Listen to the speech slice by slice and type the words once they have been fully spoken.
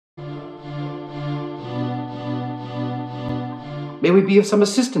May we be of some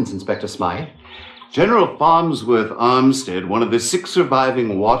assistance, Inspector Smythe? General Farnsworth Armstead, one of the 6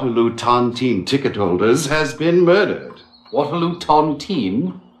 surviving Waterloo Tontine ticket holders, has been murdered. Waterloo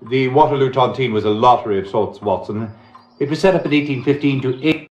Tontine? The Waterloo Tontine was a lottery of sorts, Watson. It was set up in 1815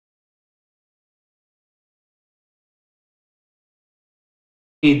 to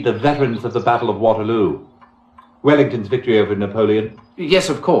aid the veterans of the Battle of Waterloo. Wellington's victory over Napoleon. Yes,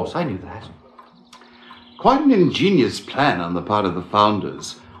 of course, I knew that. Quite an ingenious plan on the part of the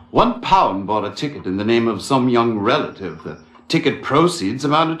founders. £1 bought a ticket in the name of some young relative. The ticket proceeds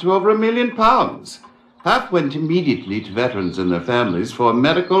amounted to over £1 million. Half went immediately to veterans and their families for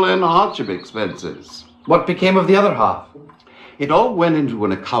medical and hardship expenses. What became of the other half? It all went into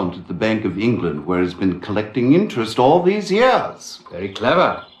an account at the Bank of England, where it's been collecting interest all these years. Very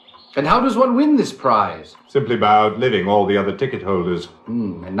clever. And how does one win this prize? Simply by outliving all the other ticket holders.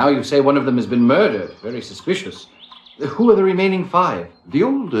 And now you say one of them has been murdered. Very suspicious. Who are the remaining 5? The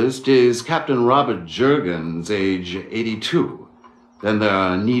oldest is Captain Robert Jurgens, age 82. Then there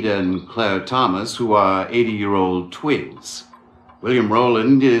are Anita and Claire Thomas, who are 80-year-old twins. William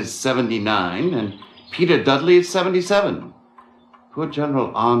Rowland is 79, and Peter Dudley is 77. Poor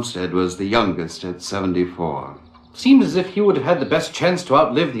General Armstead was the youngest at 74. Seems as if he would have had the best chance to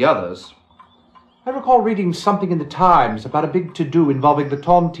outlive the others. I recall reading something in the Times about a big to-do involving the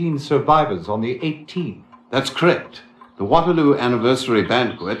Tontine survivors on the 18th. That's correct. The Waterloo anniversary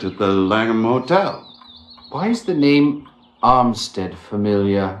banquet at the Langham Hotel. Why is the name Armstead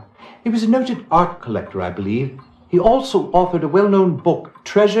familiar? He was a noted art collector, I believe. He also authored a well-known book,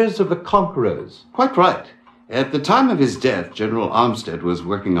 Treasures of the Conquerors. Quite right. At the time of his death, General Armstead was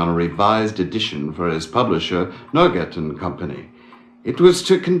working on a revised edition for his publisher, Norgate and Company. It was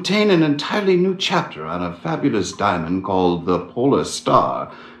to contain an entirely new chapter on a fabulous diamond called the Polar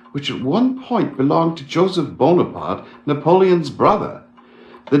Star, which at one point belonged to Joseph Bonaparte, Napoleon's brother.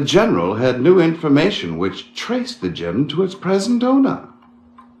 The general had new information which traced the gem to its present owner.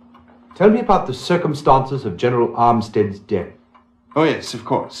 Tell me about the circumstances of General Armstead's death. Oh, yes, of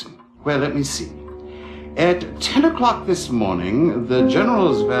course. Well, let me see. At 10 o'clock this morning, the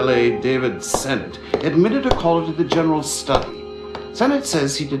general's valet, David Sennett, admitted a caller to the general's study. Sennett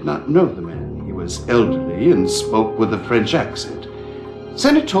says he did not know the man. He was elderly and spoke with a French accent.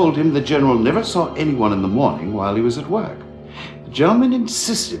 Sennett told him the general never saw anyone in the morning while he was at work. The gentleman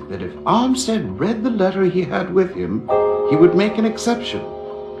insisted that if Armstead read the letter he had with him, he would make an exception.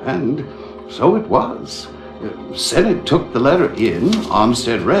 And so it was. Sennett took the letter in,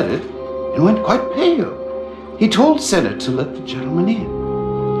 Armstead read it, and went quite pale. He told Sennett to let the gentleman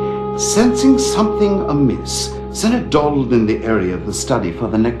in. Sensing something amiss, Sennett dawdled in the area of the study for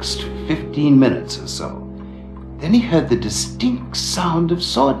the next 15 minutes or so. Then he heard the distinct sound of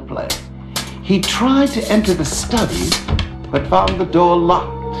swordplay. He tried to enter the study, but found the door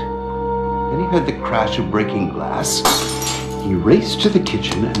locked. Then he heard the crash of breaking glass. He raced to the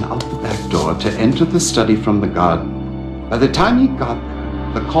kitchen and out the back door to enter the study from the garden. By the time he got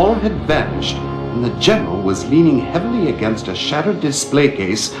there, the caller had vanished, and the general was leaning heavily against a shattered display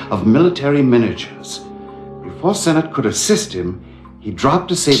case of military miniatures. Before Sennett could assist him, he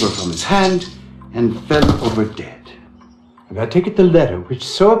dropped a saber from his hand and fell over dead. And I take it the letter, which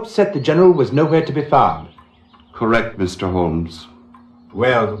so upset the general, was nowhere to be found. Correct, Mr. Holmes.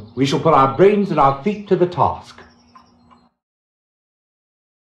 Well, we shall put our brains and our feet to the task.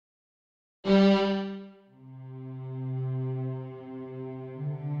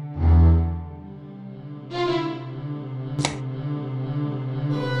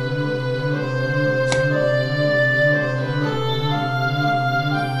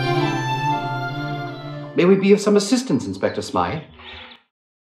 May we be of some assistance, Inspector Smythe?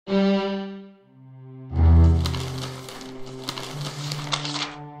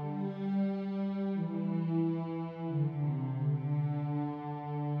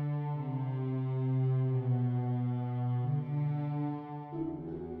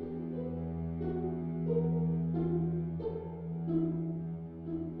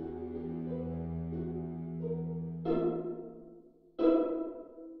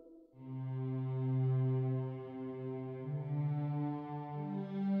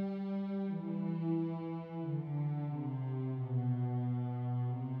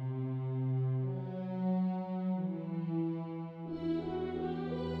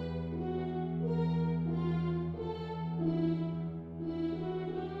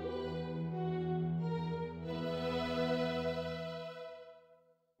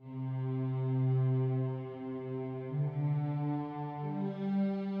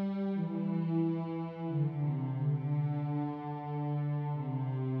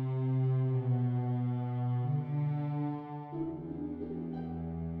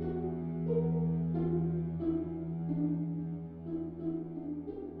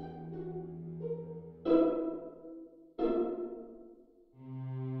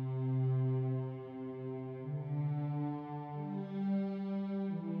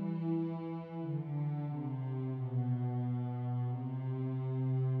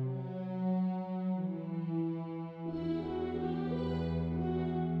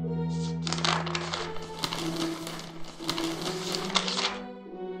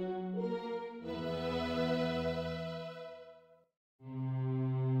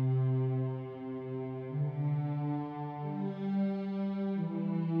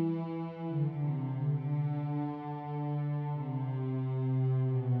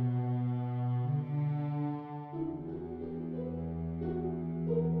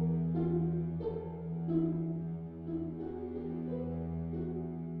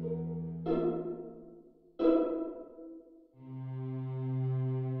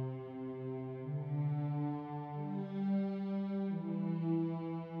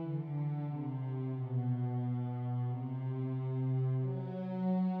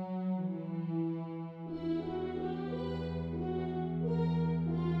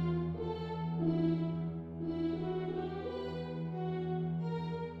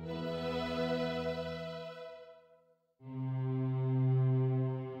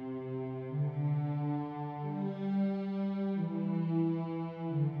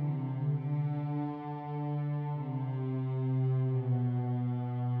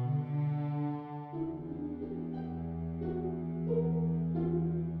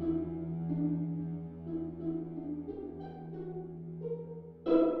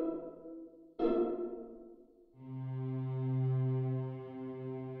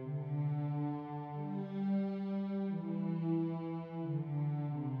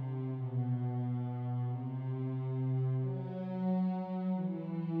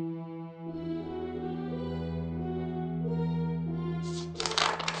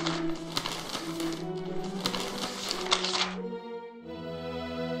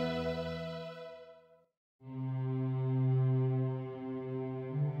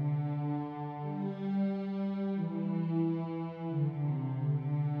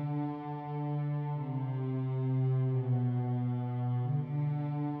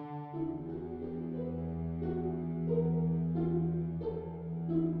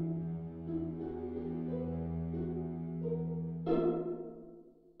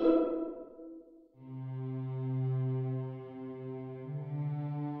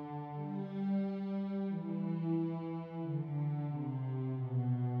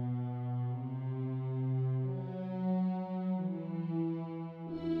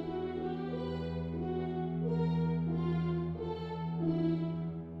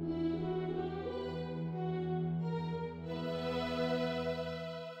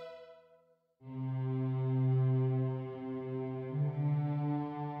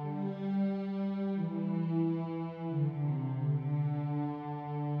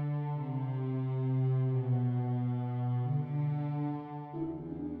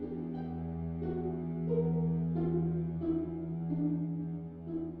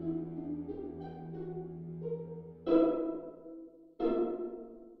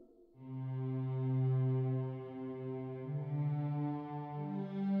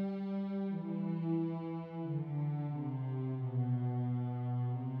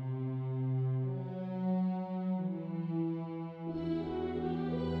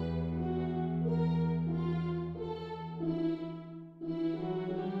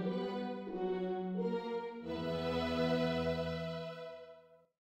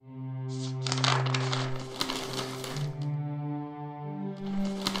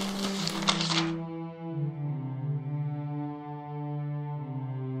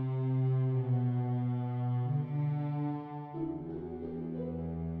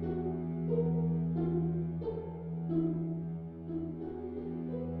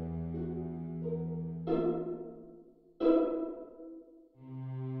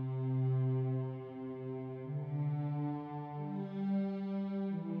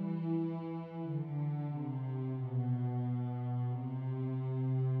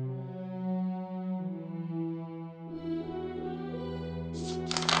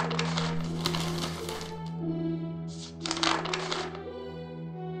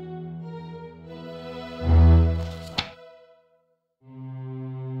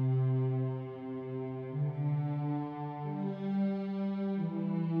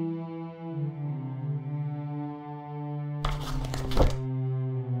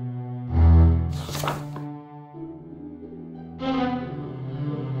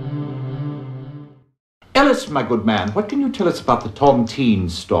 Ellis, my good man, what can you tell us about the Tontine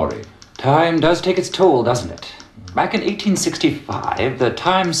story? Time does take its toll, doesn't it? Back in 1865, the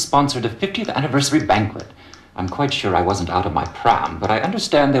Times sponsored a 50th anniversary banquet. I'm quite sure I wasn't out of my pram, but I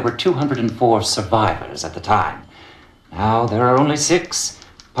understand there were 204 survivors at the time. Now there are only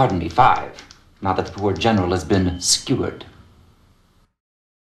 5, now that the poor general has been skewered.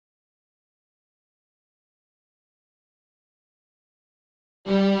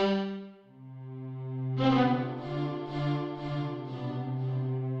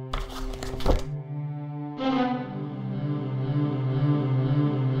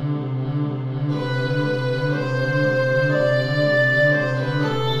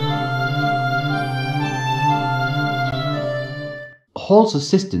 Hall's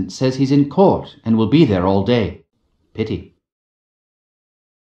assistant says he's in court and will be there all day. Pity.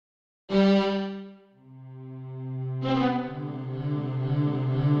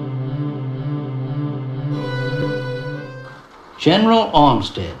 General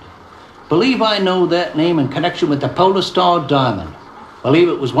Armstead. Believe I know that name in connection with the Polar Star Diamond. Believe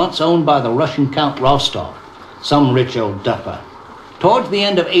it was once owned by the Russian Count Rostov, some rich old duffer. Towards the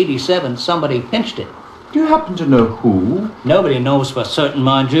end of '87, somebody pinched it. Do you happen to know who? Nobody knows for certain,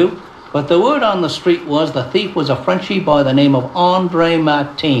 mind you, but the word on the street was the thief was a Frenchie by the name of Andre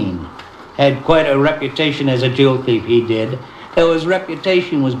Martin. Had quite a reputation as a jewel thief, he did, though his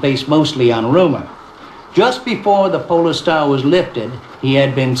reputation was based mostly on rumor. Just before the Polar Star was lifted, he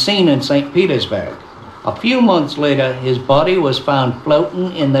had been seen in St. Petersburg. A few months later, his body was found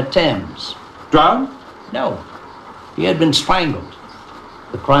floating in the Thames. Drowned? No, he had been strangled.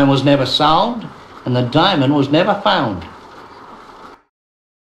 The crime was never solved, and the diamond was never found.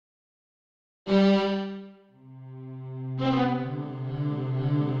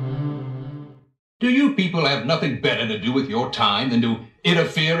 Do you people have nothing better to do with your time than to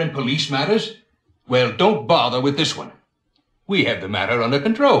interfere in police matters? Well, don't bother with this one. We have the matter under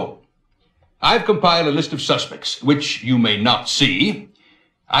control. I've compiled a list of suspects, which you may not see.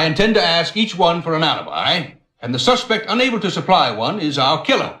 I intend to ask each one for an alibi, and the suspect unable to supply one is our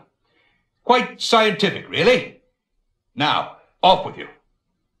killer. Quite scientific, really. Now, off with you.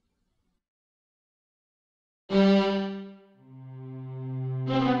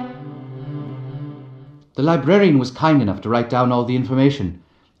 The librarian was kind enough to write down all the information.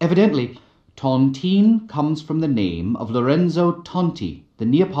 Evidently, Tontine comes from the name of Lorenzo Tonti, the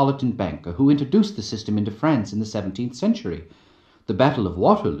Neapolitan banker who introduced the system into France in the 17th century. The Battle of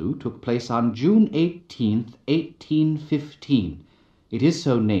Waterloo took place on June 18th, 1815. It is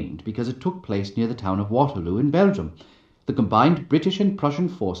so named because it took place near the town of Waterloo in Belgium. The combined British and Prussian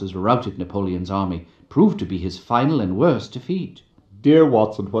forces routed Napoleon's army, proved to be his final and worst defeat. Dear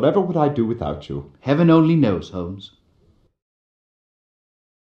Watson, whatever would I do without you? Heaven only knows, Holmes.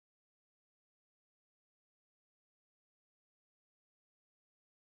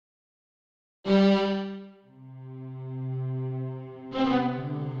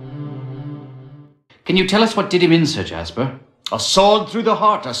 Can you tell us what did him in, Sir Jasper? A sword through the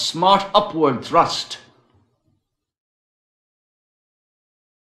heart, a smart upward thrust.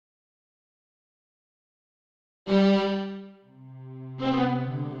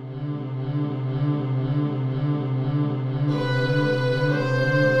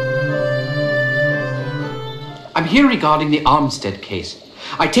 I'm here regarding the Armstead case.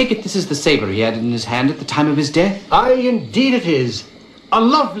 I take it this is the saber he had in his hand at the time of his death? Aye, indeed it is. A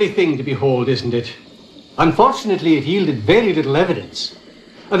lovely thing to behold, isn't it? Unfortunately, it yielded very little evidence.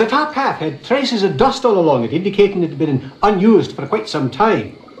 The top half had traces of dust all along it, indicating it had been unused for quite some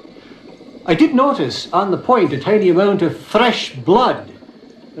time. I did notice on the point a tiny amount of fresh blood.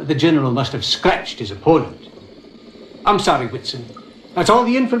 The general must have scratched his opponent. I'm sorry, Whitson. That's all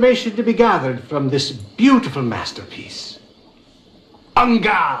the information to be gathered from this beautiful masterpiece. En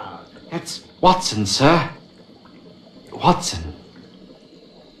garde! That's Watson, sir. Watson.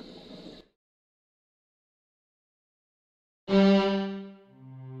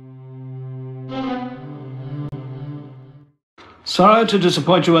 Sorry to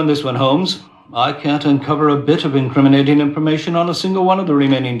disappoint you on this one, Holmes. I can't uncover a bit of incriminating information on a single one of the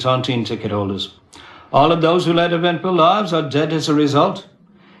remaining Tontine ticket holders. All of those who led eventful lives are dead as a result.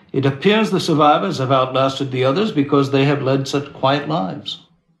 It appears the survivors have outlasted the others because they have led such quiet lives.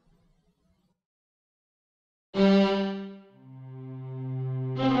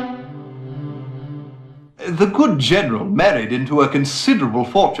 The good general married into a considerable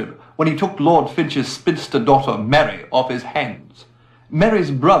fortune when he took Lord Finch's spinster daughter Mary off his hands.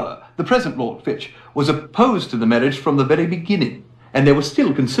 Mary's brother, the present Lord Finch, was opposed to the marriage from the very beginning, and there was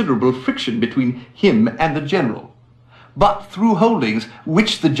still considerable friction between him and the general. But through holdings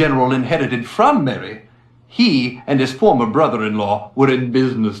which the general inherited from Mary, He and his former brother-in-law were in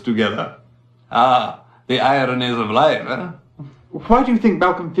business together. Ah, the ironies of life, eh? Why do you think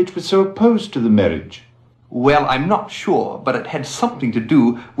Malcolm Fitch was so opposed to the marriage? Well, I'm not sure, but it had something to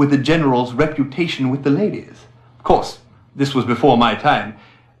do with the General's reputation with the ladies. Of course, this was before my time.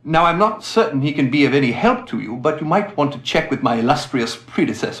 Now, I'm not certain he can be of any help to you, but you might want to check with my illustrious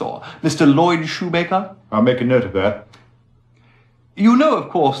predecessor, Mr. Lloyd Shoemaker. I'll make a note of that. You know, of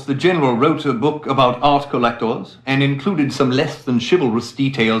course, the General wrote a book about art collectors and included some less than chivalrous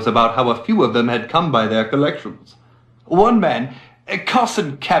details about how a few of them had come by their collections. One man,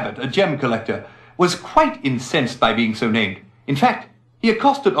 Carson Cabot, a gem collector, was quite incensed by being so named. In fact, he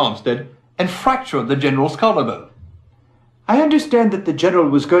accosted Armstead and fractured the General's collarbone. I understand that the General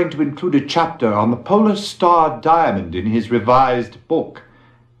was going to include a chapter on the Polar Star Diamond in his revised book.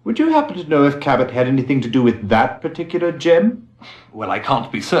 Would you happen to know if Cabot had anything to do with that particular gem? Well, I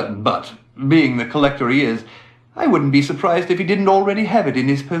can't be certain, but being the collector he is, I wouldn't be surprised if he didn't already have it in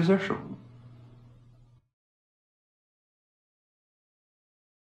his possession.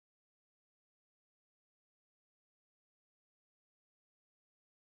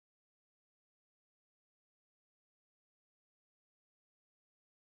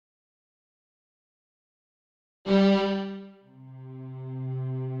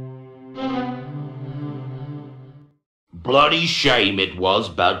 Bloody shame it was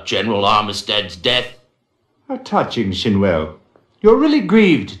about General Armistead's death. How touching, Shinwell. You're really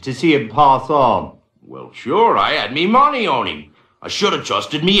grieved to see him pass on. Well, sure, I had me money on him. I should have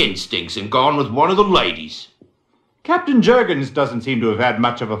trusted me instincts and gone with one of the ladies. Captain Jurgens doesn't seem to have had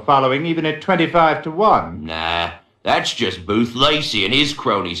much of a following, even at 25 to 1. Nah, that's just Booth Lacey and his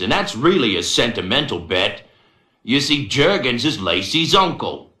cronies, and that's really a sentimental bet. You see, Jurgens is Lacey's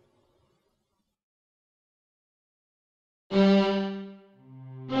uncle.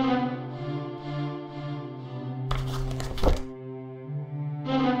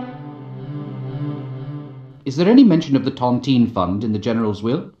 Is there any mention of the Tontine Fund in the General's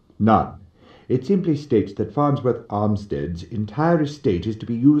will? None. It simply states that Farnsworth Armstead's entire estate is to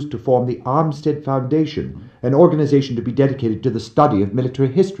be used to form the Armstead Foundation, an organization to be dedicated to the study of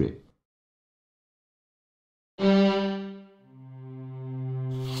military history.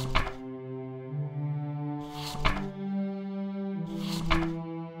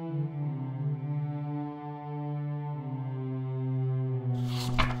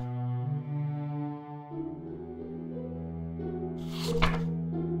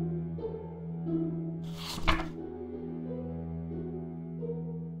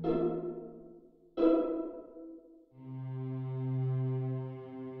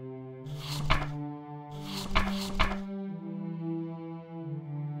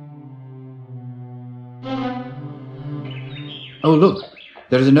 Oh, look,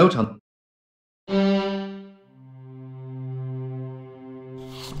 there is a note on...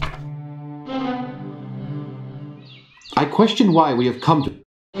 I question why we have come to...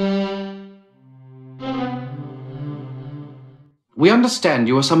 We understand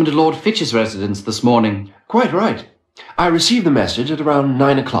you were summoned to Lord Fitch's residence this morning. Quite right. I received the message at around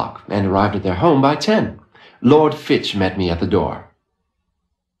 9 o'clock and arrived at their home by 10. Lord Fitch met me at the door.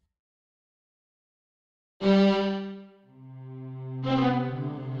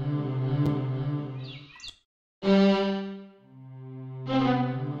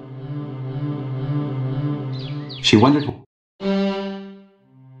 She wondered...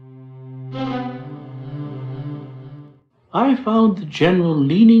 I found the General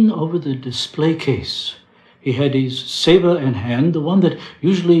leaning over the display case. He had his saber in hand, the one that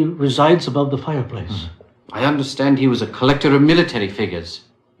usually resides above the fireplace. I understand he was a collector of military figures.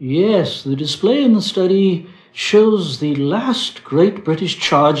 Yes, the display in the study shows the last great British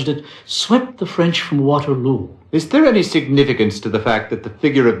charge that swept the French from Waterloo. Is there any significance to the fact that the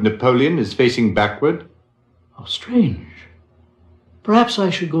figure of Napoleon is facing backward? How strange. Perhaps I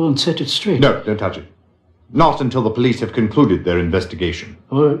should go and set it straight. No, don't touch it. Not until the police have concluded their investigation.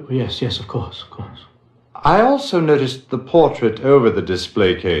 Oh, yes, of course. I also noticed the portrait over the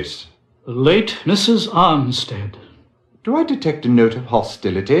display case. The late Mrs. Armstead. Do I detect a note of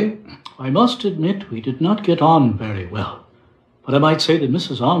hostility? I must admit we did not get on very well. But I might say that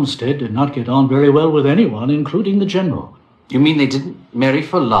Mrs. Armstead did not get on very well with anyone, including the General. You mean they didn't marry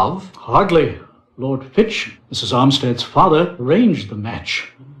for love? Hardly. Lord Fitch, Mrs. Armstead's father, arranged the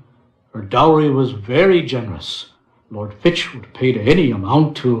match. Her dowry was very generous. Lord Fitch would pay any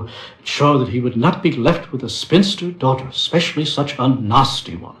amount to ensure that he would not be left with a spinster daughter, especially such a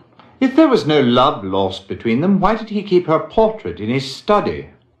nasty one. If there was no love lost between them, why did he keep her portrait in his study?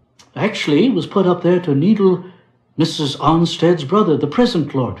 Actually, it was put up there to needle Mrs. Armstead's brother, the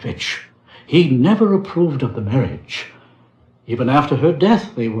present Lord Fitch. He never approved of the marriage. Even after her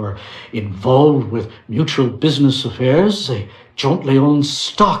death, they were involved with mutual business affairs. They jointly owned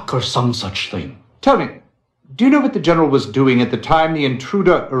stock or some such thing. Tell me, do you know what the General was doing at the time the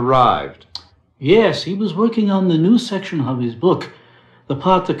intruder arrived? Yes, he was working on the new section of his book, the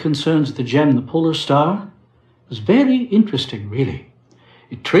part that concerns the gem, the Polar Star. It was very interesting, really.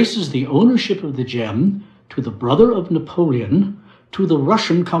 It traces the ownership of the gem to the brother of Napoleon, to the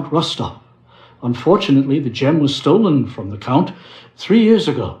Russian Count Rostov. Unfortunately, the gem was stolen from the Count 3 years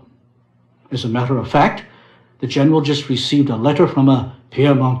ago. As a matter of fact, the General just received a letter from a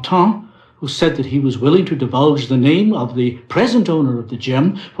Pierre Montan, who said that he was willing to divulge the name of the present owner of the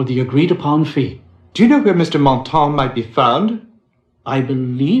gem for the agreed-upon fee. Do you know where Mr. Montan might be found? I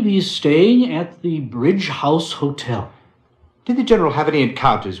believe he's staying at the Bridge House Hotel. Did the General have any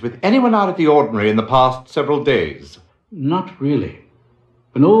encounters with anyone out of the ordinary in the past several days? Not really.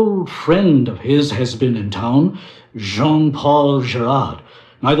 An old friend of his has been in town, Jean-Paul Girard.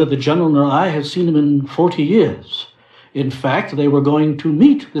 Neither the General nor I have seen him in 40 years. In fact, they were going to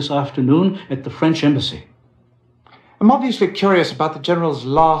meet this afternoon at the French embassy. I'm obviously curious about the General's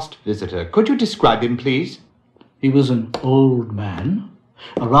last visitor. Could you describe him, please? He was an old man,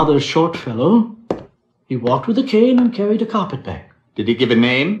 a rather short fellow. He walked with a cane and carried a carpetbag. Did he give a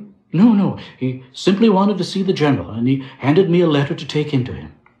name? No. He simply wanted to see the General, and he handed me a letter to take in to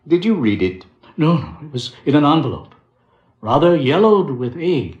him. Did you read it? No. It was in an envelope, rather yellowed with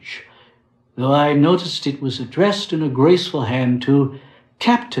age, though I noticed it was addressed in a graceful hand to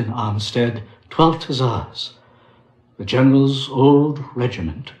Captain Armstead, 12th Hussars, the General's old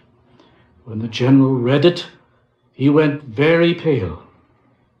regiment. When the General read it, he went very pale.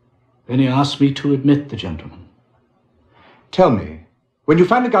 Then he asked me to admit the gentleman. Tell me, when you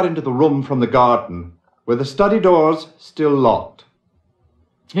finally got into the room from the garden, were the study doors still locked?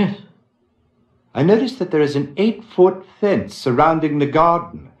 Yes. I noticed that there is an 8-foot fence surrounding the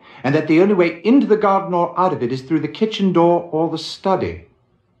garden, and that the only way into the garden or out of it is through the kitchen door or the study.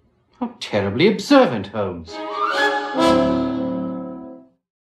 How terribly observant, Holmes.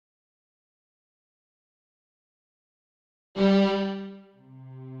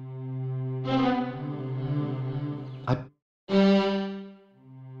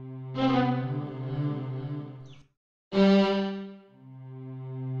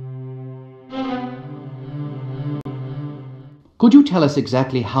 Could you tell us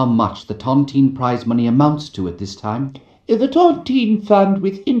exactly how much the Tontine prize money amounts to at this time? The Tontine Fund,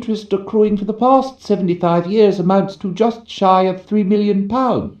 with interest accruing for the past 75 years, amounts to just shy of £3 million.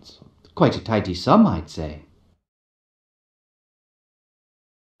 Quite a tidy sum, I'd say.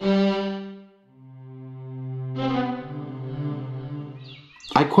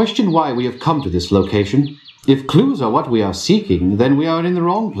 I question why we have come to this location. If clues are what we are seeking, then we are in the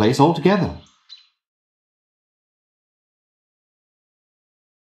wrong place altogether.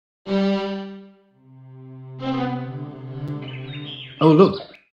 Oh, look.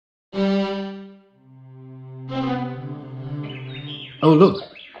 Oh, look.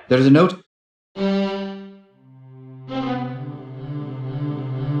 There's a note.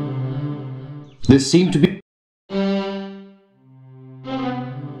 This seemed to be...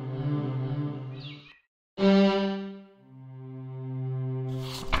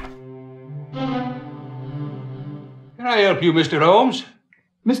 Can I help you, Mr. Holmes?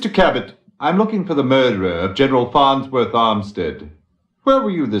 Mr. Cabot, I'm looking for the murderer of General Farnsworth Armstead. Where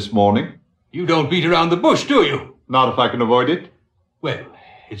were you this morning? You don't beat around the bush, do you? Not if I can avoid it. Well,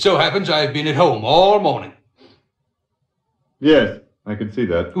 it so happens I've been at home all morning. Yes, I can see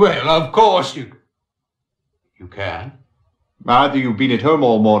that. Well, of course you can. Either you've been at home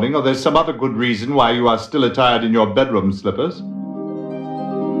all morning, or there's some other good reason why you are still attired in your bedroom slippers.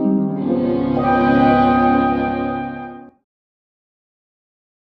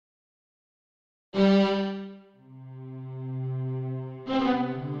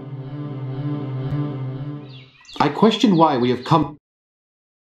 I question why we have come...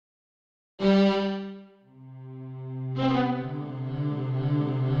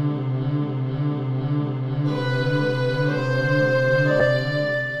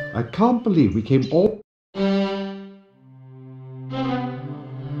 I can't believe we came all...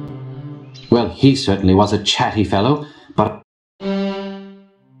 Well, he certainly was a chatty fellow, but...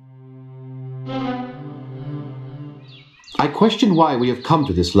 I question why we have come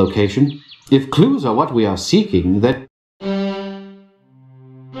to this location. If clues are what we are seeking, then...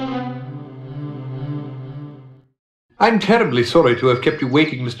 I'm terribly sorry to have kept you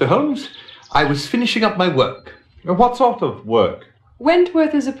waiting, Mr. Holmes. I was finishing up my work. What sort of work?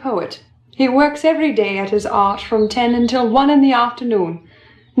 Wentworth is a poet. He works every day at his art from 10 until 1 in the afternoon.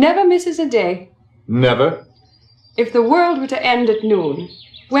 Never misses a day. Never? If the world were to end at noon,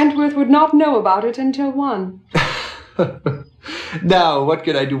 Wentworth would not know about it until 1. Now, what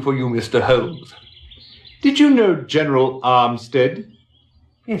can I do for you, Mr. Holmes? Did you know General Armstead?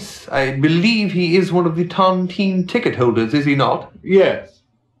 Yes, I believe he is one of the Tontine ticket holders, is he not? Yes,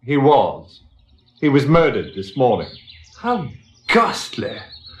 he was. He was murdered this morning. How ghastly.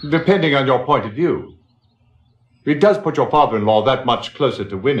 Depending on your point of view. It does put your father-in-law that much closer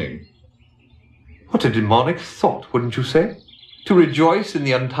to winning. What a demonic thought, wouldn't you say? To rejoice in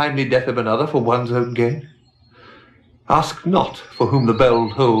the untimely death of another for one's own gain. Ask not for whom the bell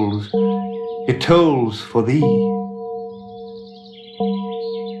tolls. It tolls for thee.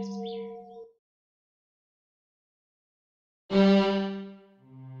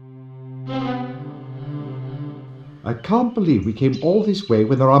 I can't believe we came all this way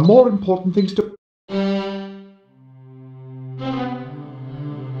when there are more important things to...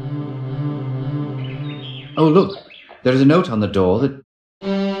 Oh, look, there is a note on the door that...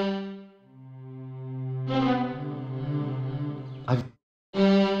 I've...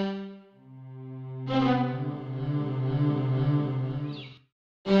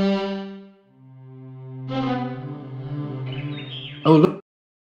 Oh, look...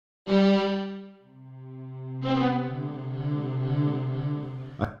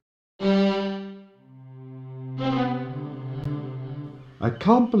 I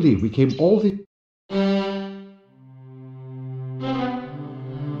can't believe we came all this...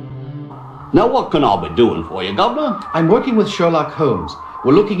 Now what can I be doing for you, Governor? I'm working with Sherlock Holmes.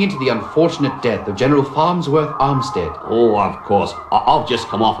 We're looking into the unfortunate death of General Farnsworth Armstead. Oh, of course. I've just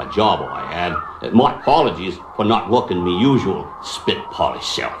come off a job I had. My apologies for not looking me usual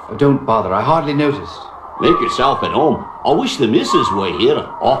spit-polished self. Oh, don't bother, I hardly noticed. Make yourself at home. I wish the missus were here to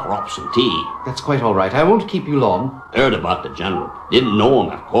offer up some tea. That's quite all right. I won't keep you long. Heard about the general. Didn't know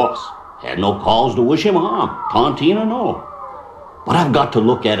him, of course. Had no cause to wish him harm, Tontine or no. But I've got to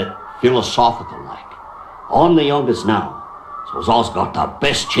look at it philosophical like. I'm the youngest now, so's I's got the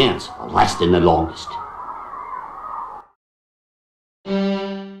best chance of lasting the longest.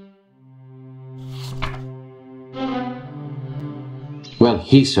 Well,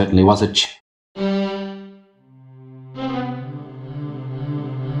 he certainly was a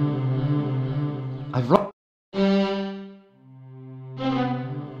I've run...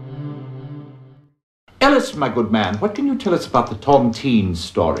 Ellis, my good man, what can you tell us about the Tontine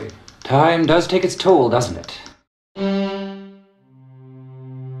story? Time does take its toll, doesn't it?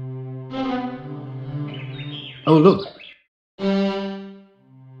 Oh, look.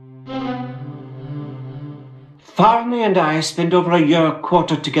 Farney and I spent over a year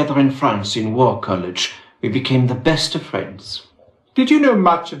quartered together in France in War College. We became the best of friends. Did you know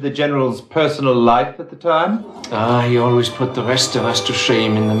much of the General's personal life at the time? He always put the rest of us to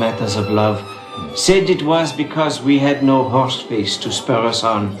shame in the matters of love. Said it was because we had no horse face to spur us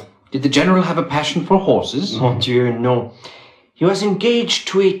on. Did the General have a passion for horses? Mon Dieu, no. He was engaged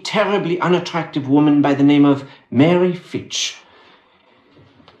to a terribly unattractive woman by the name of Mary Fitch.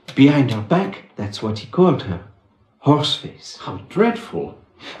 Behind her back, that's what he called her. Horseface. How dreadful.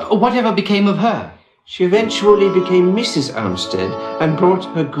 Whatever became of her? She eventually became Mrs. Armstead and brought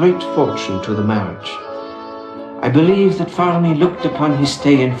her great fortune to the marriage. I believe that Farney looked upon his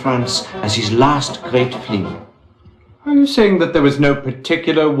stay in France as his last great fling. Are you saying that there was no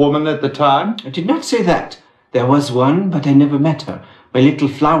particular woman at the time? I did not say that. There was one, but I never met her. My little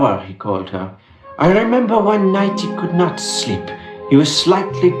flower, he called her. I remember one night he could not sleep. He was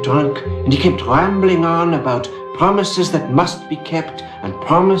slightly drunk, and he kept rambling on about promises that must be kept and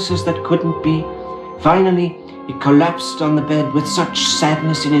promises that couldn't be. Finally, he collapsed on the bed with such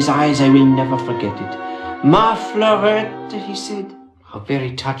sadness in his eyes I will never forget it. Ma Fleurette, he said. How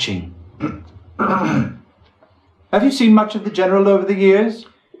very touching. Have you seen much of the General over the years?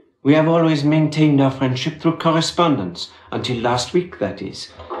 We have always maintained our friendship through correspondence, until last week, that is.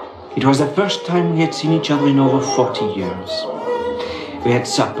 It was the first time we had seen each other in over 40 years. We had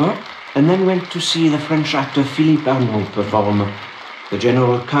supper, and then went to see the French actor Philippe Arnaud perform. The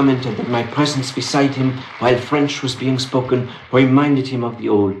General commented that my presence beside him while French was being spoken reminded him of the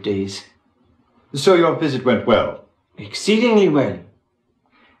old days. So your visit went well? Exceedingly well.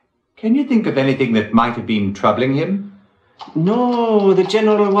 Can you think of anything that might have been troubling him? No, the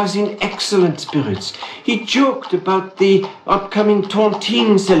General was in excellent spirits. He joked about the upcoming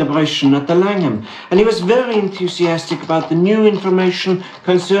Tontine celebration at the Langham, and he was very enthusiastic about the new information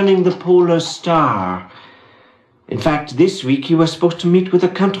concerning the Polar Star. In fact, this week he was supposed to meet with a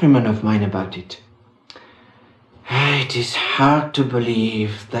countryman of mine about it. It is hard to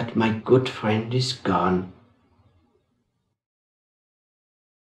believe that my good friend is gone.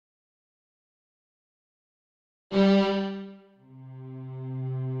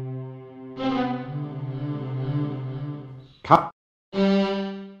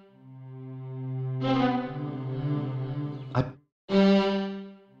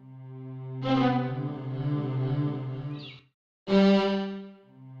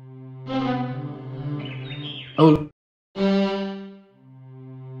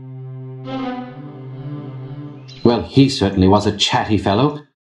 he certainly was a chatty fellow.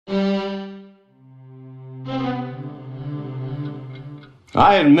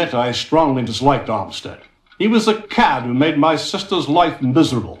 I admit I strongly disliked Armstead. He was a cad who made my sister's life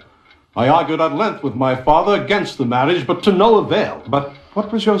miserable. I argued at length with my father against the marriage, but to no avail. But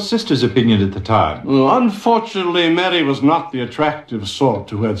what was your sister's opinion at the time? Well, unfortunately, Mary was not the attractive sort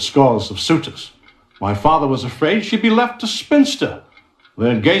who had scores of suitors. My father was afraid she'd be left a spinster. The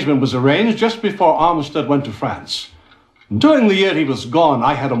engagement was arranged just before Armstead went to France. During the year he was gone,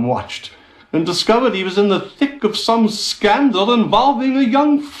 I had him watched and discovered he was in the thick of some scandal involving a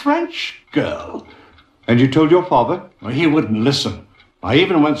young French girl. And you told your father? Well, he wouldn't listen. I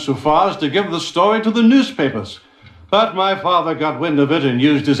even went so far as to give the story to the newspapers. But my father got wind of it and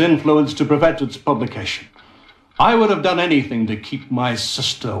used his influence to prevent its publication. I would have done anything to keep my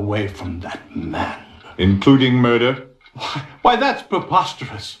sister away from that man. Including murder? Why, that's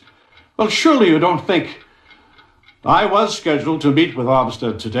preposterous. Well, surely you don't think... I was scheduled to meet with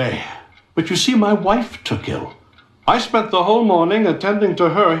Armstead today. But you see, my wife took ill. I spent the whole morning attending to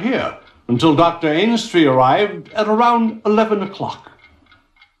her here until Dr. Ainstree arrived at around 11 o'clock.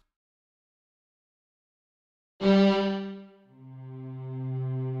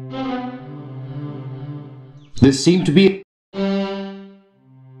 This seemed to be...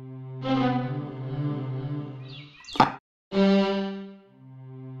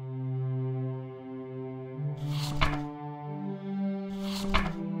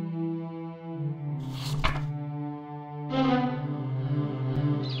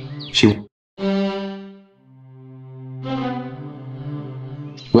 She...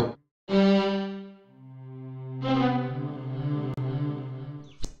 What?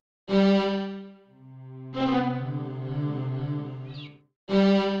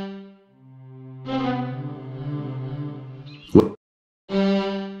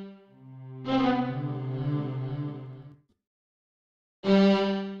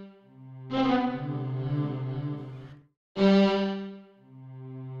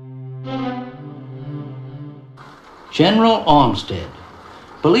 General Armstead.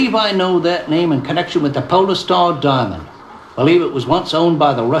 Believe I know that name in connection with the Polar Star Diamond. Believe it was once owned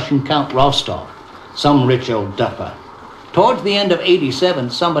by the Russian Count Rostov, some rich old duffer. Towards the end of '87,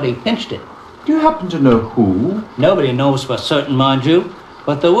 somebody pinched it. Do you happen to know who? Nobody knows for certain, mind you,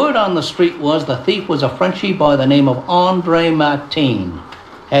 but the word on the street was the thief was a Frenchie by the name of Andre Martin.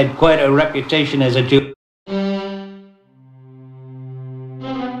 Had quite a reputation as a Jew.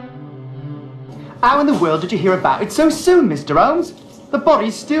 How in the world did you hear about it so soon, Mr. Holmes? The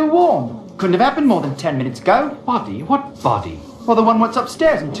body's still warm. Couldn't have happened more than 10 minutes ago. Body? What body? Well, the one what's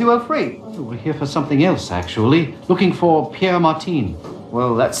upstairs in 203. We're here for something else, actually. Looking for Pierre Martin.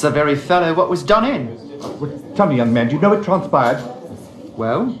 Well, that's the very fellow what was done in. Well, tell me, young man, do you know what transpired?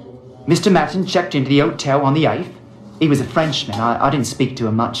 Well, Mr. Martin checked into the hotel on the 8th. He was a Frenchman. I didn't speak to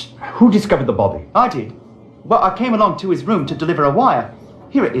him much. Who discovered the body? I did. Well, I came along to his room to deliver a wire.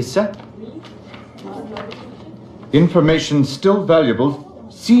 Here it is, sir. Information still valuable.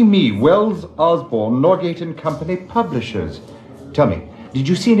 See me, Wells, Osborne, Norgate and Company, publishers. Tell me, did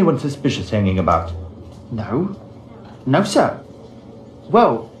you see anyone suspicious hanging about? No. No, sir.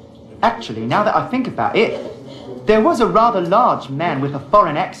 Well, actually, now that I think about it, there was a rather large man with a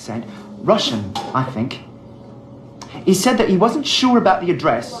foreign accent, Russian, I think. He said that he wasn't sure about the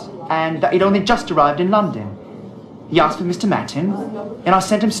address and that he'd only just arrived in London. He asked for Mr. Martin, and I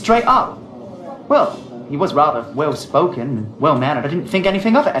sent him straight up. Well, he was rather well-spoken and well-mannered. I didn't think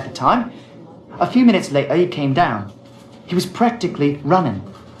anything of it at the time. A few minutes later, he came down. He was practically running.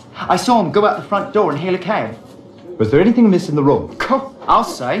 I saw him go out the front door and hail a cab. Was there anything amiss in the room? I'll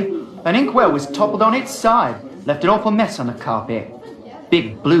say. An inkwell was toppled on its side, left an awful mess on the carpet.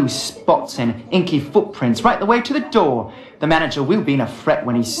 Big blue spots and inky footprints right the way to the door. The manager will be in a fret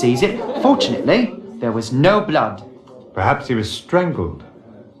when he sees it. Fortunately, there was no blood. Perhaps he was strangled.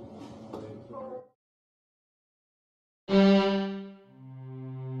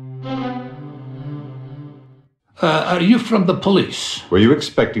 Are you from the police? Were you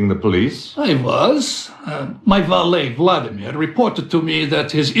expecting the police? I was. My valet, Vladimir, reported to me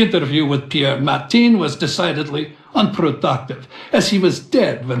that his interview with Pierre Martin was decidedly unproductive, as he was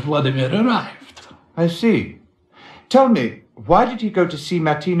dead when Vladimir arrived. I see. Tell me, why did he go to see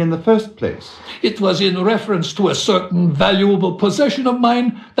Martin in the first place? It was in reference to a certain valuable possession of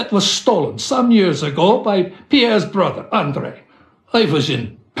mine that was stolen some years ago by Pierre's brother, Andre. I was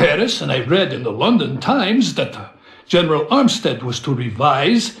in Paris, and I read in the London Times that General Armstead was to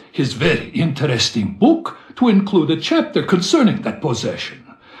revise his very interesting book to include a chapter concerning that possession.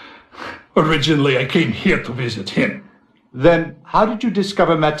 Originally, I came here to visit him. Then how did you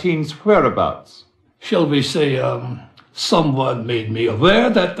discover Martin's whereabouts? shall we say, someone made me aware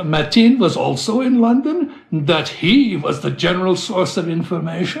that Mateen was also in London, that he was the general source of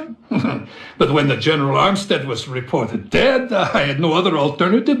information. But when the General Armstead was reported dead, I had no other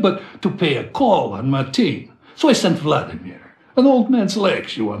alternative but to pay a call on Mateen. So I sent Vladimir, an old man's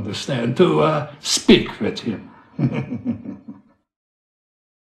legs, you understand, to speak with him.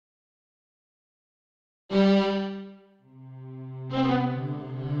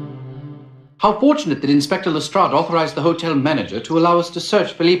 How fortunate that Inspector Lestrade authorized the hotel manager to allow us to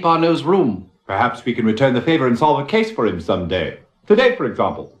search Philippe Arnaud's room. Perhaps we can return the favor and solve a case for him someday. Today, for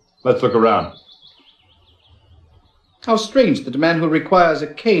example. Let's look around. How strange that a man who requires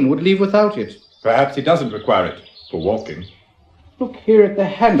a cane would leave without it. Perhaps he doesn't require it for walking. Look here at the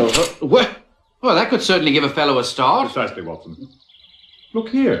handle. Well, that could certainly give a fellow a start. Precisely, Watson. Look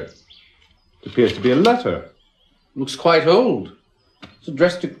here. It appears to be a letter. Looks quite old. It's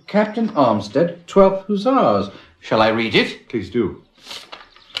addressed to Captain Armstead, 12th Hussars. Shall I read it? Please do.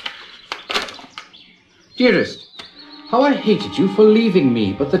 Dearest, how I hated you for leaving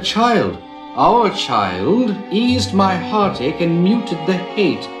me, but the child, our child, eased my heartache and muted the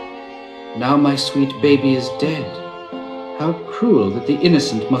hate. Now my sweet baby is dead. How cruel that the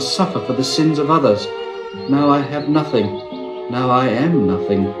innocent must suffer for the sins of others. Now I have nothing. Now I am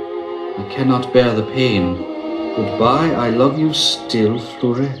nothing. I cannot bear the pain. Goodbye, I love you still,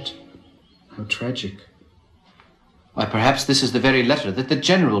 Fleurette. How tragic. Why, perhaps this is the very letter that the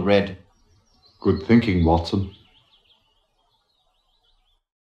General read. Good thinking, Watson.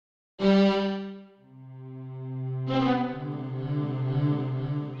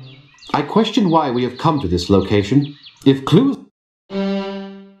 I question why we have come to this location. If clues...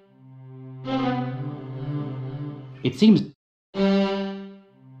 It seems...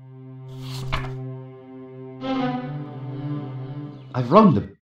 I've rung the...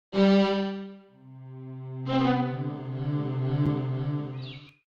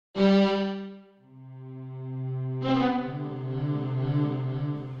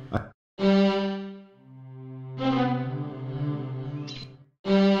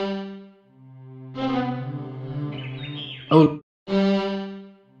 Oh...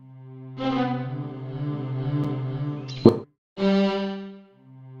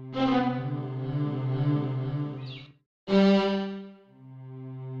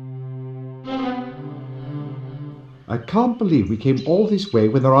 I can't believe we came all this way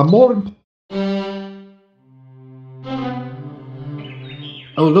when there are more important...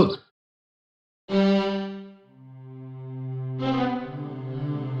 Oh, look.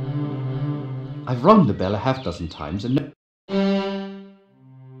 I've rung the bell a half-dozen times and...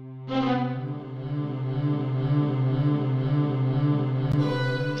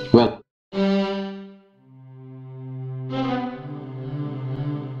 Well...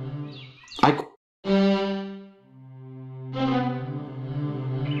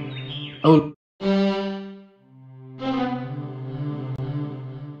 Oh...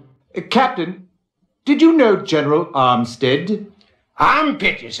 Captain, did you know General Armstead?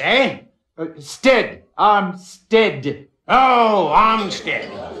 Armpit, you say? Stead. Armstead. Oh, Armstead.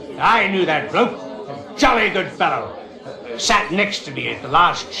 I knew that bloke. A jolly good fellow. Sat next to me at the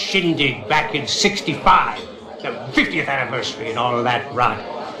last shindig back in '65. The 50th anniversary and all that rot.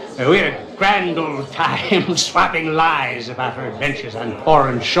 We had a grand old time swapping lies about our adventures on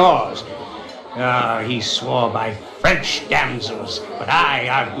foreign shores. He swore by French damsels, but I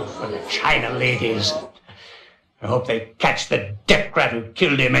argued for the China ladies. I hope they catch the death rat who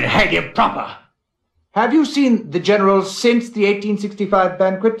killed him and hang him proper. Have you seen the General since the 1865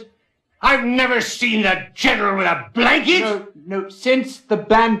 banquet? I've never seen the General with a blanket. No, since the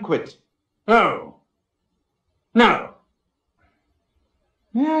banquet. Oh. No.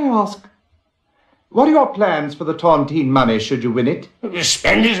 May I ask, what are your plans for the Tontine money should you win it?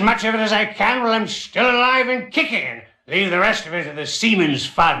 Spend as much of it as I can while I'm still alive and kicking, and leave the rest of it to the Seamen's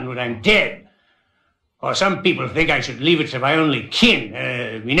Fund when I'm dead. Or some people think I should leave it to my only kin,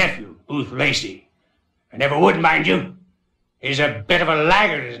 my nephew, Booth Lacey. I never would, mind you. He's a bit of a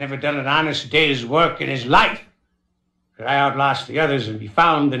laggard, has never done an honest day's work in his life. Should I outlast the others and be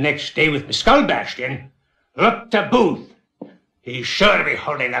found the next day with my skull bashed in, look to Booth. He's sure to be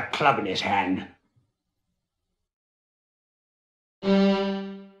holding a club in his hand.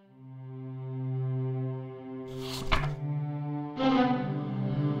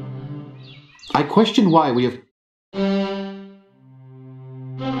 I question why we have...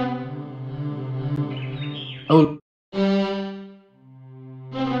 Oh...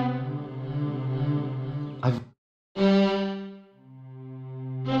 I've...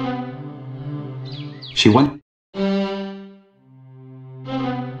 She went...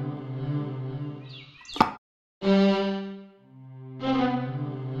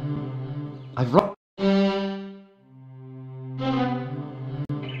 I've run.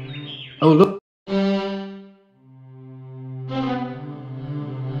 Oh, look.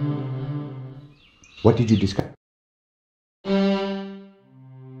 What did you discover?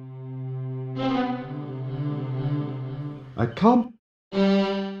 I can't.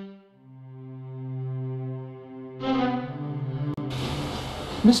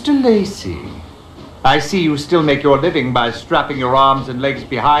 Mr. Lacey, I see you still make your living by strapping your arms and legs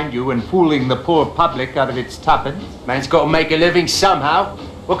behind you and fooling the poor public out of its tuppence. Man's got to make a living somehow.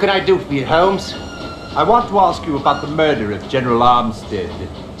 What can I do for you, Holmes? I want to ask you about the murder of General Armstead.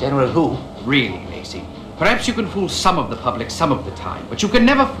 General who? Really, Lacey. Perhaps you can fool some of the public some of the time, but you can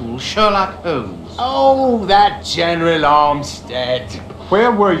never fool Sherlock Holmes. Oh, that General Armstead.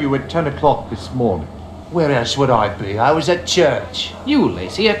 Where were you at 10 o'clock this morning? Where else would I be? I was at church. You,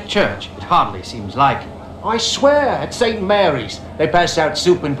 Lacey, at church. It hardly seems likely. I swear, at St. Mary's. They pass out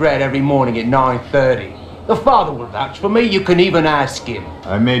soup and bread every morning at 9:30. The father will vouch for me. You can even ask him.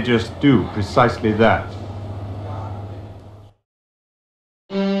 I may just do precisely that.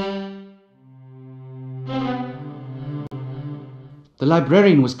 The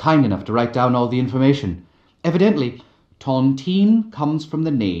librarian was kind enough to write down all the information. Evidently, tontine comes from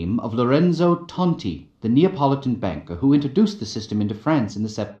the name of Lorenzo Tonti, the Neapolitan banker who introduced the system into France in the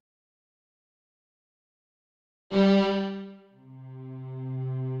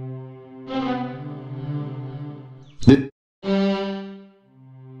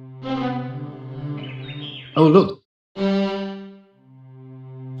Oh, look.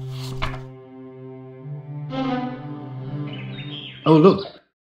 Oh, look.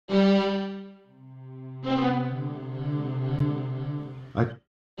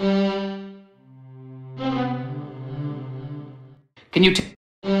 Can you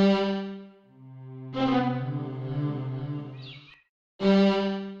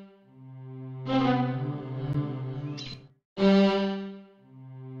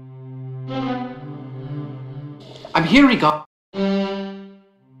I'm hearing God.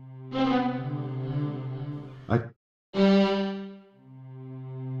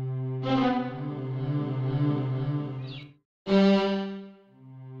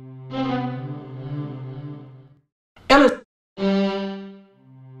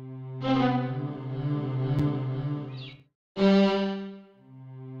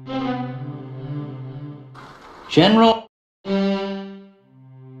 General.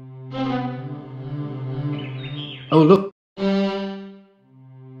 Oh, look.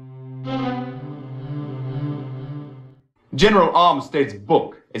 General Armstead's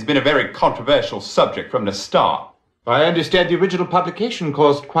book has been a very controversial subject from the start. I understand the original publication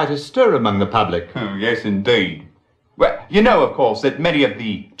caused quite a stir among the public. Oh, yes, indeed. Well, you know, of course, that many of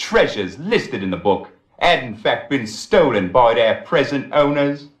the treasures listed in the book had in fact been stolen by their present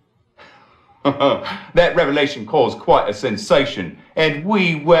owners. That revelation caused quite a sensation, and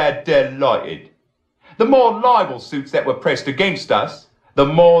we were delighted. The more libel suits that were pressed against us, the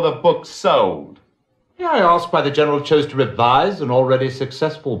more the book sold. May I ask why the General chose to revise an already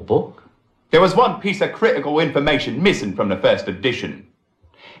successful book? There was one piece of critical information missing from the first edition.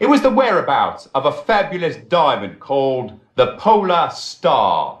 It was the whereabouts of a fabulous diamond called the Polar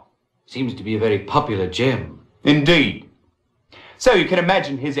Star. Seems to be a very popular gem. Indeed. So you can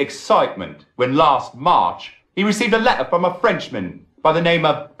imagine his excitement when last March he received a letter from a Frenchman by the name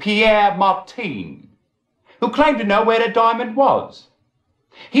of Pierre Martin, who claimed to know where the diamond was.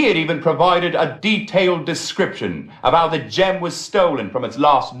 He had even provided a detailed description of how the gem was stolen from its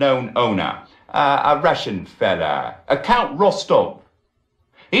last known owner, a Russian fella, a Count Rostov.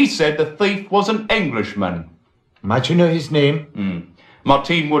 He said the thief was an Englishman. Might you know his name?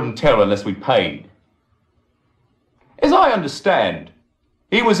 Martin wouldn't tell unless we paid. As I understand,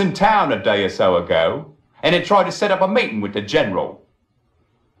 he was in town a day or so ago and had tried to set up a meeting with the General.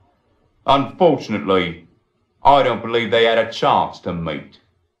 Unfortunately, I don't believe they had a chance to meet.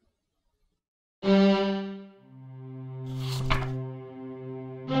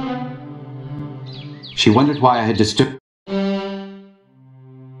 She wondered why I had disturbed.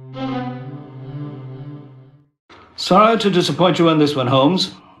 Sorry to disappoint you on this one,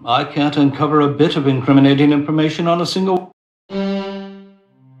 Holmes. I can't uncover a bit of incriminating information on a single...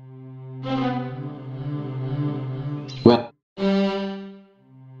 Well...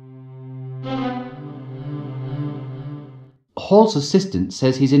 Hall's assistant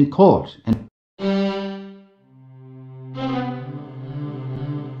says he's in court and...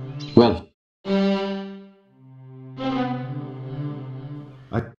 Well...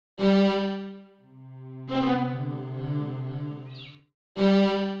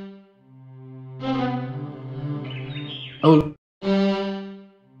 Oh...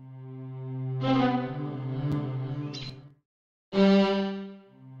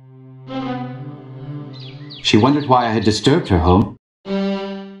 She wondered why I had disturbed her home.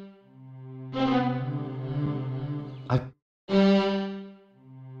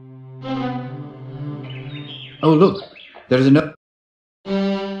 Oh, look, there's a note.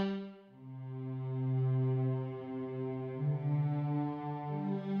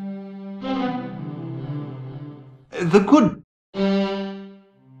 The good...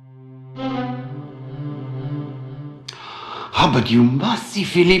 Oh, but you must see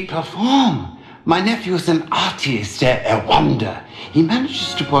Philippe perform. My nephew's an artist, a wonder. He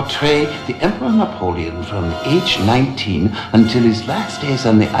manages to portray the Emperor Napoleon from age 19 until his last days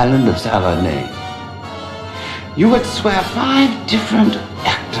on the island of Salerno. You would swear 5 different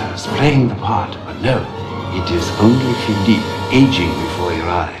actors playing the part, but no, it is only Philippe aging before your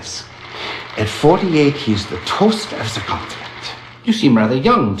eyes. At 48, he's the toast of the continent. You seem rather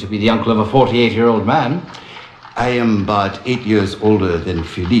young to be the uncle of a 48-year-old man. I am but 8 years older than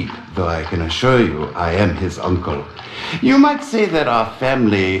Philippe, though I can assure you I am his uncle. You might say that our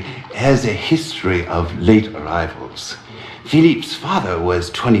family has a history of late arrivals. Philippe's father was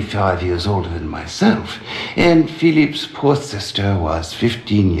 25 years older than myself, and Philippe's poor sister was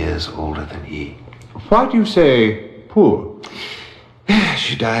 15 years older than he. Why do you say poor?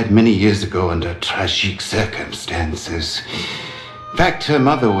 She died many years ago under tragic circumstances. In fact, her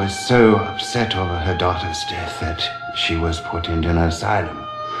mother was so upset over her daughter's death that she was put into an asylum.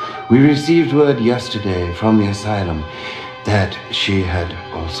 We received word yesterday from the asylum that she had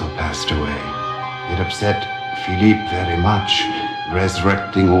also passed away. It upset Philippe very much,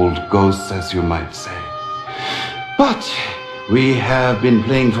 resurrecting old ghosts, as you might say. But we have been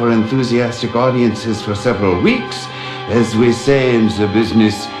playing for enthusiastic audiences for several weeks. As we say in the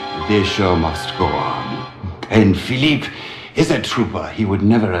business, the show must go on. And Philippe is a trooper. He would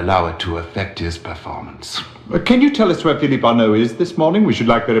never allow it to affect his performance. Can you tell us where Philippe Arnaud is this morning? We should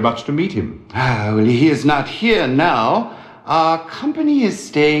like very much to meet him. Well, he is not here now. Our company is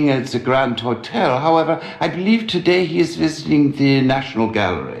staying at the Grand Hotel. However, I believe today he is visiting the National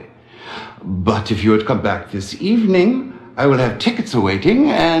Gallery. But if you would come back this evening, I will have tickets awaiting,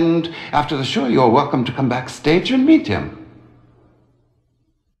 and after the show, you're welcome to come backstage and meet him.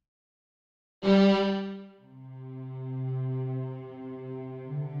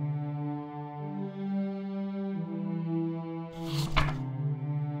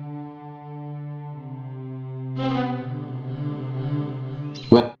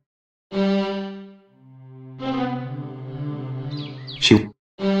 Well, she...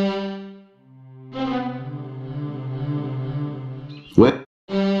 Well,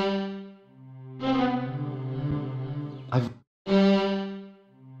 I've...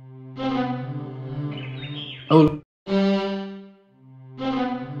 Oh...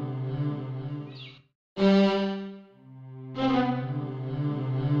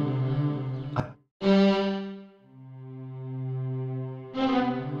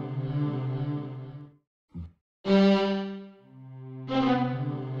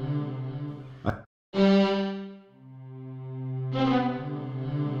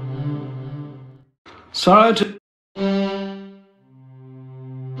 Sorry to...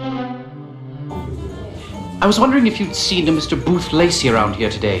 I was wondering if you'd seen a Mr. Booth Lacey around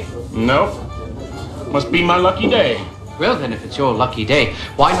here today. Nope. Must be my lucky day. Well then, if it's your lucky day,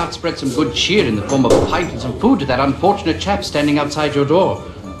 why not spread some good cheer in the form of a pint and some food to that unfortunate chap standing outside your door?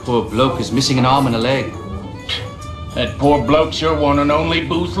 Poor bloke is missing an arm and a leg. That poor bloke's your one and only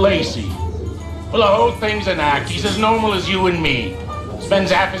Booth Lacey. Well, the whole thing's an act. He's as normal as you and me.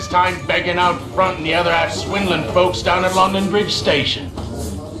 Spends half his time begging out front and the other half swindling folks down at London Bridge Station.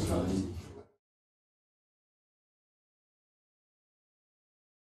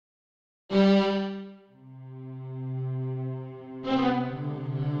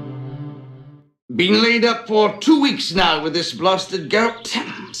 Been laid up for 2 weeks now with this blasted gout.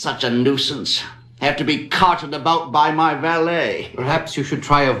 Such a nuisance. Have to be carted about by my valet. Perhaps you should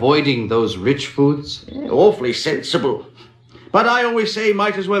try avoiding those rich foods. Awfully sensible. But I always say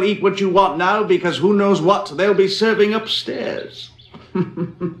might as well eat what you want now, because who knows what they'll be serving upstairs.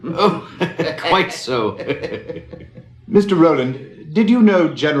 Oh, quite so. Mr. Rowland, did you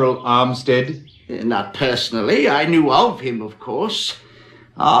know General Armstead? Not personally. I knew of him, of course.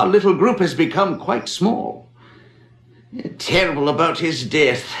 Our little group has become quite small. Terrible about his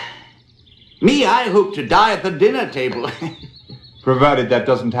death. Me, I hope to die at the dinner table. Provided that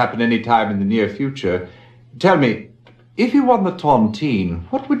doesn't happen any time in the near future. Tell me, if you won the tontine,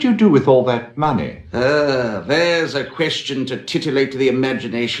 what would you do with all that money? There's a question to titillate the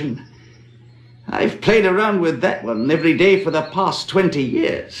imagination. I've played around with that one every day for the past 20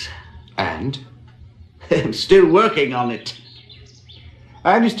 years. And? I'm still working on it.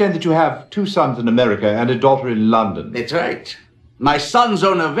 I understand that you have 2 sons in America and a daughter in London. That's right. My sons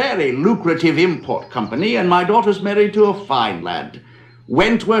own a very lucrative import company, and my daughter's married to a fine lad,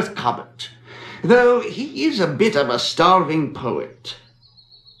 Wentworth Cobbett, though he is a bit of a starving poet.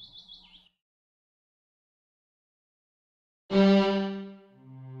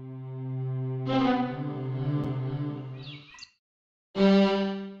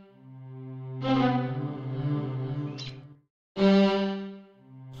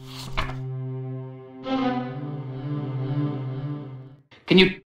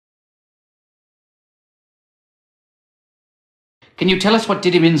 Can you tell us what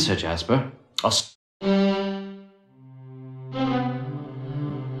did him in, Sir Jasper?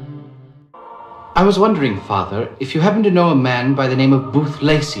 I was wondering, Father, if you happen to know a man by the name of Booth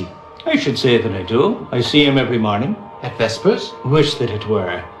Lacy. I should say that I do. I see him every morning. At Vespers? Wish that it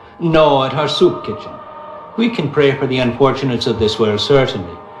were. No, at our soup kitchen. We can pray for the unfortunates of this world,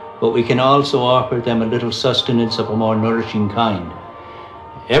 certainly, but we can also offer them a little sustenance of a more nourishing kind.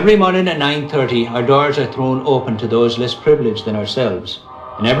 Every morning at 9:30, our doors are thrown open to those less privileged than ourselves.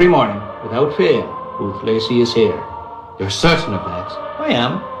 And every morning, without fail, Booth Lacy is here. You're certain of that? I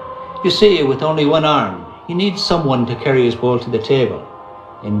am. You see, with only one arm, he needs someone to carry his bowl to the table.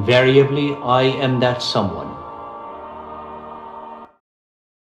 Invariably, I am that someone.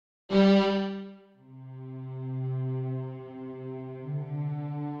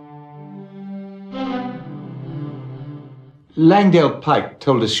 Langdale Pike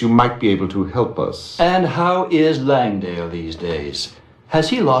told us you might be able to help us. And how is Langdale these days? Has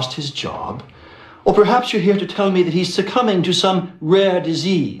he lost his job? Or perhaps you're here to tell me that he's succumbing to some rare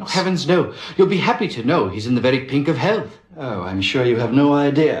disease? Oh, heavens no. You'll be happy to know he's in the very pink of health. Oh, I'm sure you have no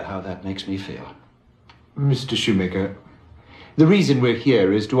idea how that makes me feel. Mr. Shoemaker, the reason we're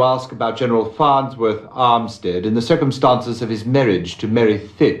here is to ask about General Farnsworth Armstead and the circumstances of his marriage to Mary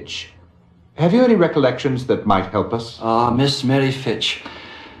Fitch. Have you any recollections that might help us? Ah, Miss Mary Fitch.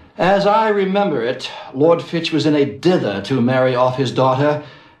 As I remember it, Lord Fitch was in a dither to marry off his daughter.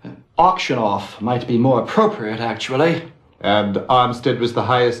 Auction off might be more appropriate, actually. And Armstead was the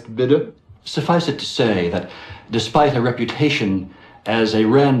highest bidder? Suffice it to say that, despite a reputation as a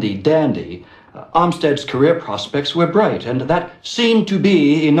randy dandy, Armstead's career prospects were bright, and that seemed to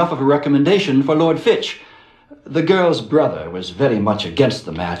be enough of a recommendation for Lord Fitch. The girl's brother was very much against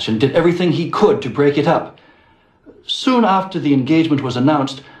the match and did everything he could to break it up. Soon after the engagement was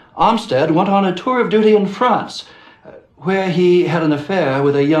announced, Armstead went on a tour of duty in France, where he had an affair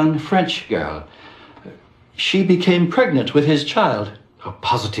with a young French girl. She became pregnant with his child. Oh,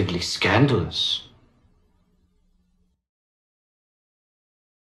 positively scandalous.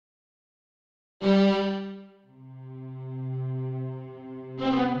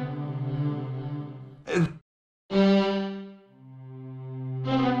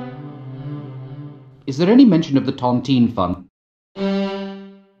 Is there any mention of the Tontine Fund?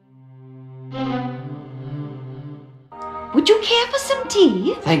 Would you care for some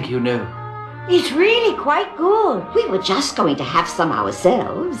tea? Thank you, no. It's really quite good. We were just going to have some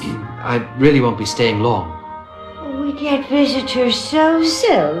ourselves. I really won't be staying long. We get visitors so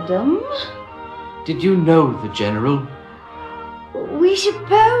seldom. Did you know the General? We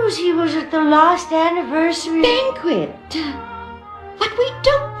suppose he was at the last anniversary banquet. But we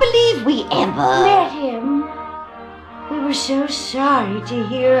don't believe we ever met him. We were so sorry to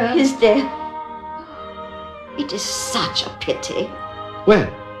hear of his death. It is such a pity. Well,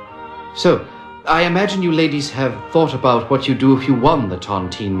 so, I imagine you ladies have thought about what you do if you won the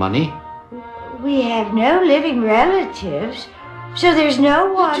Tontine money. We have no living relatives, so there's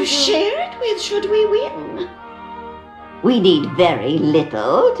no one to share it with should we win. We need very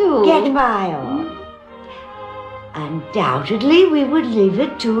little to get by on. Undoubtedly, we would leave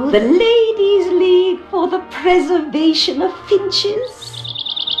it to the Ladies' League for the Preservation of Finches.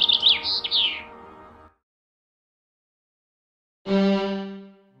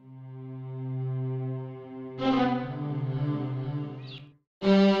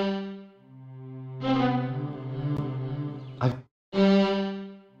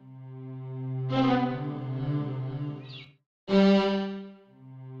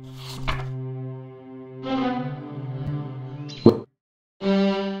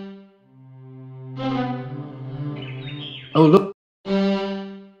 Oh, look.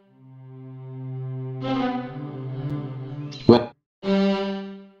 Well.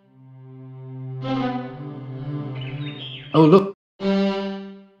 Oh, look.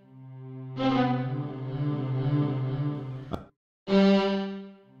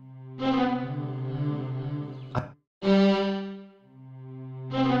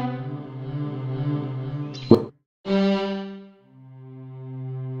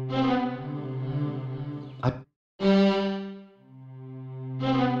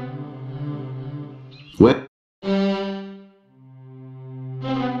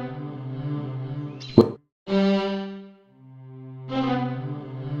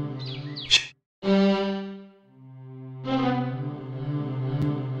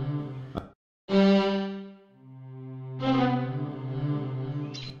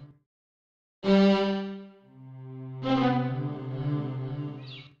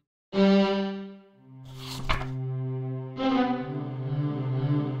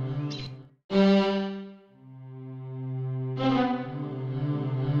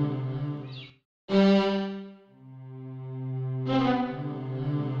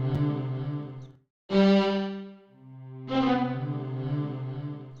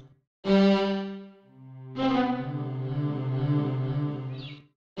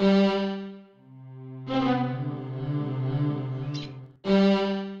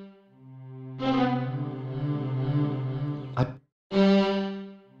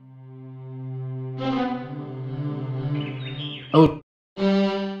 Oh.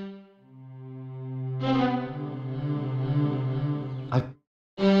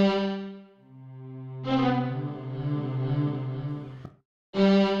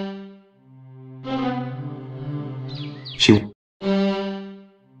 She.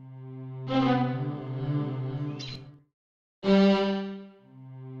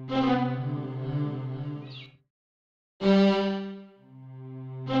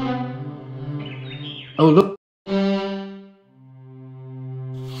 Oh, look.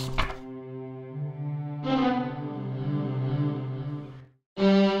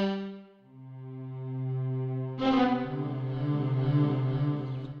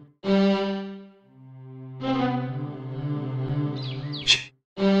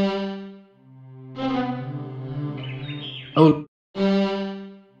 Oh.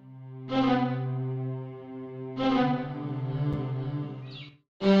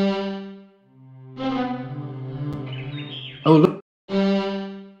 Oh, look.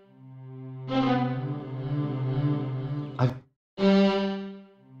 I've.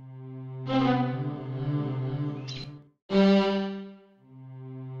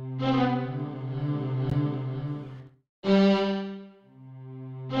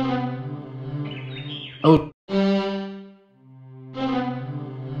 Oh.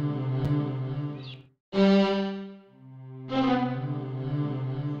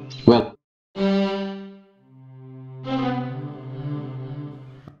 Well.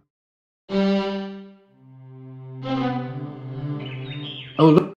 Oh,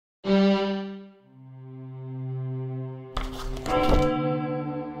 look.